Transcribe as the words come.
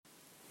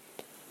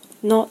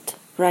Not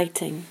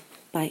Writing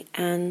by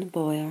Anne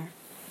Boyer.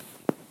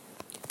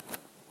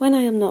 When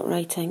I am not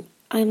writing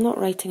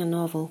a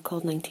novel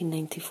called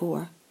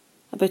 1994,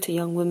 about a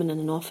young woman in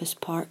an office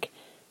park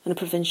in a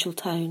provincial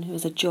town who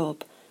has a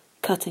job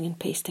cutting and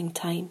pasting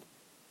time.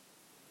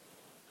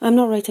 I am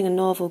not writing a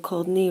novel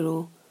called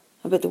Nero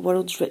about the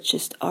world's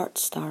richest art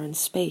star in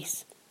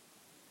space.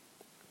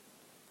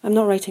 I am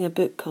not writing a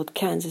book called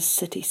Kansas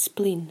City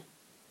Spleen.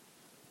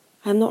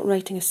 I am not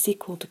writing a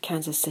sequel to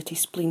Kansas City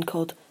Spleen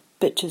called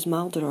Bitches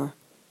Maldoror.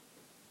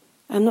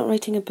 I am not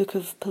writing a book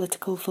of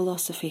political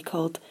philosophy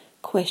called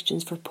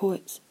Questions for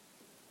Poets.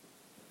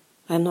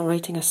 I am not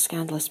writing a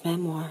scandalous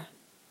memoir.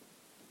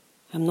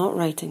 I am not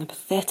writing a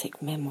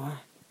pathetic memoir.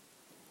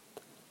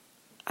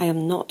 I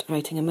am not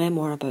writing a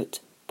memoir about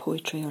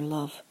poetry or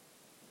love.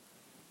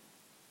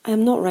 I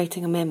am not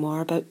writing a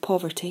memoir about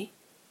poverty,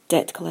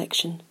 debt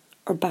collection,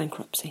 or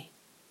bankruptcy.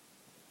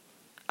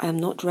 I am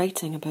not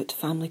writing about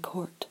family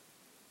court.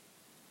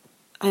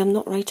 I am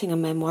not writing a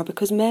memoir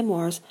because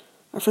memoirs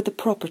are for the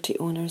property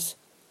owners,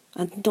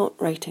 and not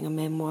writing a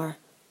memoir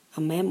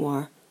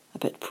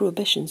about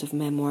prohibitions of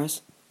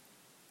memoirs.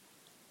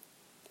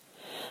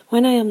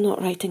 When I am not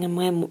writing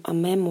a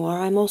memoir,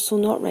 I am also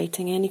not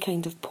writing any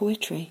kind of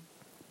poetry.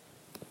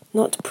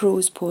 Not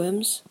prose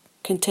poems,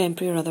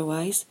 contemporary or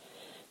otherwise,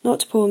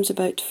 not poems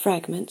about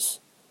fragments,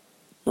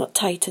 not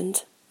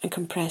tightened and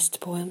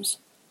compressed poems,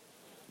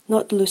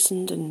 not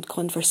loosened and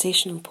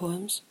conversational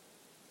poems,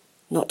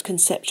 not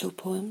conceptual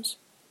poems,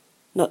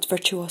 not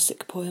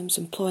virtuosic poems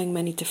employing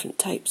many different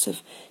types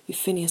of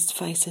euphonious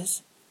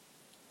vices,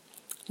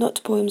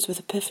 not poems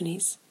with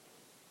epiphanies,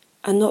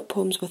 and not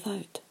poems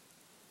without,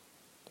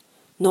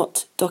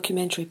 not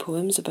documentary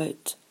poems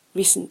about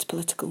recent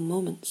political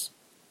moments,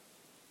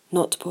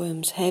 not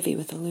poems heavy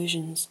with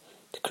allusions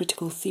to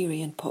critical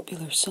theory and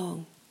popular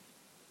song.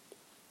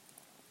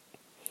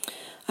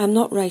 I am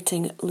not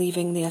writing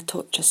Leaving the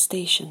Atocha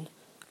Station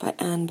by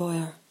Anne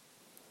Boyer,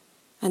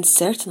 and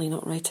certainly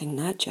not writing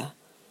Nadja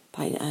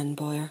by Anne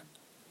Boyer,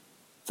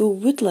 though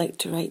would like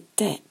to write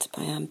Debt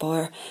by Anne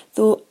Boyer,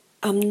 though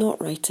I'm not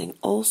writing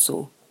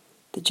also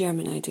The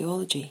German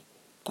Ideology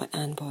by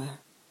Anne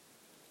Boyer,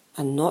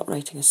 and not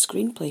writing a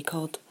screenplay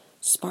called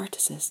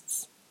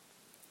Spartacists.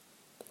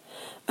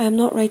 I am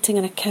not writing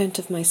an account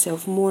of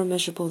myself more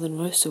miserable than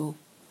Rousseau.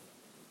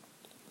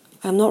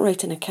 I am not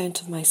writing an account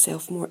of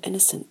myself more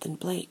innocent than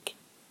Blake.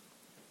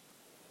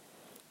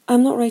 I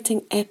am not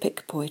writing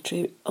epic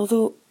poetry,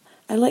 although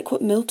I like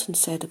what Milton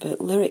said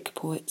about lyric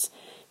poets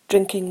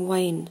drinking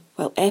wine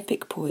while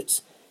epic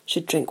poets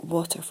should drink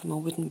water from a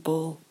wooden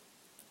bowl.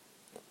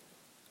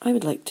 I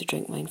would like to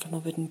drink wine from a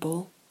wooden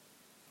bowl,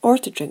 or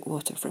to drink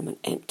water from an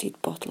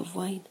emptied bottle of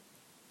wine.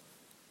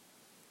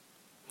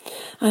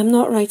 I am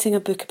not writing a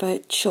book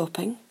about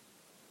shopping,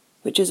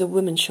 which is a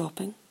woman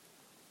shopping.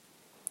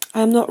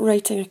 I am not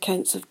writing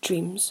accounts of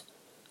dreams,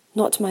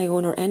 not my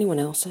own or anyone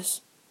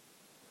else's.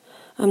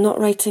 I am not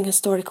writing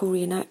historical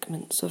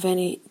reenactments of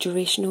any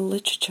durational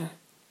literature.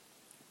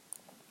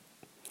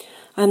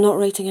 I am not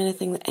writing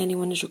anything that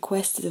anyone has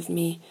requested of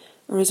me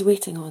or is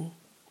waiting on.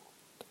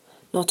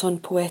 Not on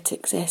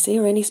poetics essay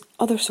or any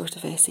other sort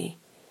of essay.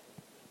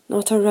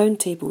 Not a round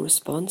table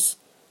response,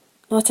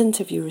 not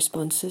interview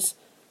responses,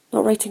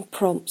 not writing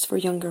prompts for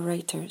younger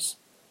writers,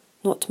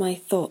 not my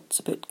thoughts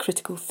about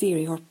critical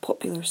theory or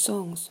popular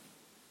songs.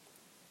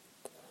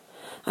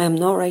 I am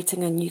not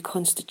writing a new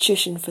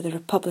constitution for the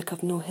Republic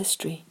of No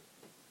History.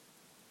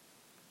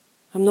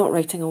 I am not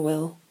writing a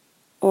will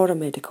or a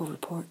medical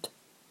report.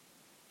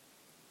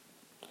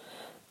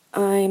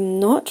 I am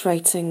not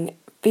writing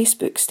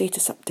Facebook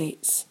status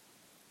updates.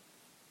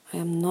 I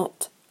am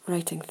not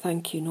writing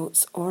thank you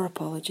notes or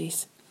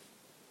apologies.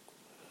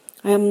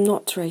 I am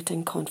not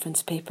writing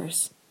conference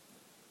papers.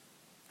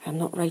 I am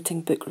not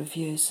writing book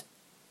reviews.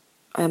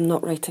 I am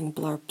not writing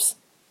blurbs.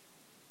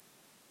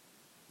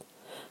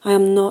 I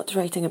am not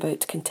writing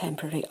about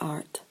contemporary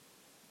art.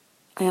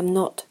 I am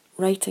not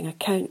writing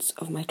accounts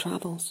of my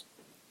travels.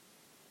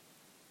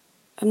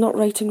 I am not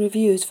writing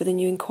reviews for the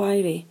New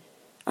Inquiry,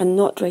 and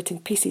not writing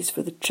pieces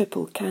for the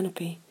Triple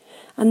Canopy,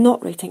 and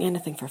not writing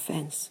anything for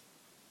Fence.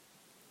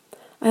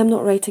 I am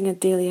not writing a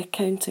daily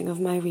accounting of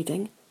my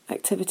reading,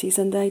 activities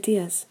and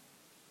ideas.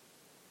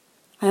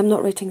 I am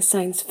not writing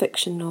science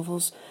fiction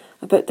novels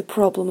about the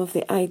problem of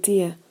the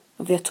idea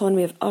of the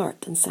autonomy of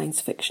art in science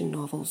fiction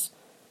novels,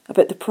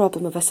 about the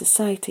problem of a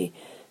society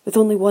with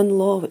only one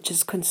law, which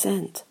is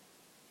consent.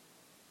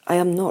 I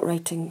am not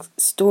writing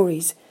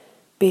stories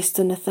based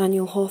on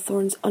Nathaniel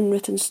Hawthorne's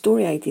unwritten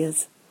story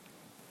ideas.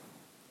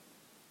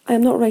 I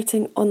am not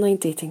writing online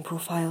dating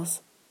profiles.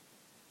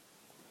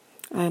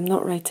 I am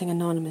not writing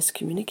anonymous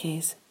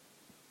communiques.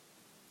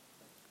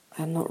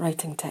 I am not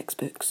writing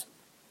textbooks.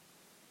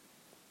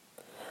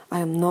 I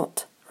am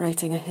not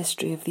writing a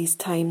history of these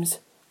times,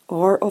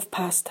 or of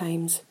past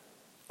times,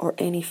 or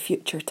any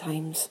future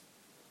times,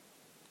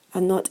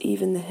 and not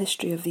even the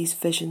history of these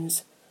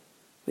visions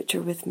which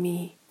are with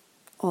me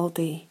all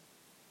day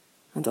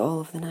and all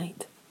of the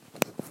night.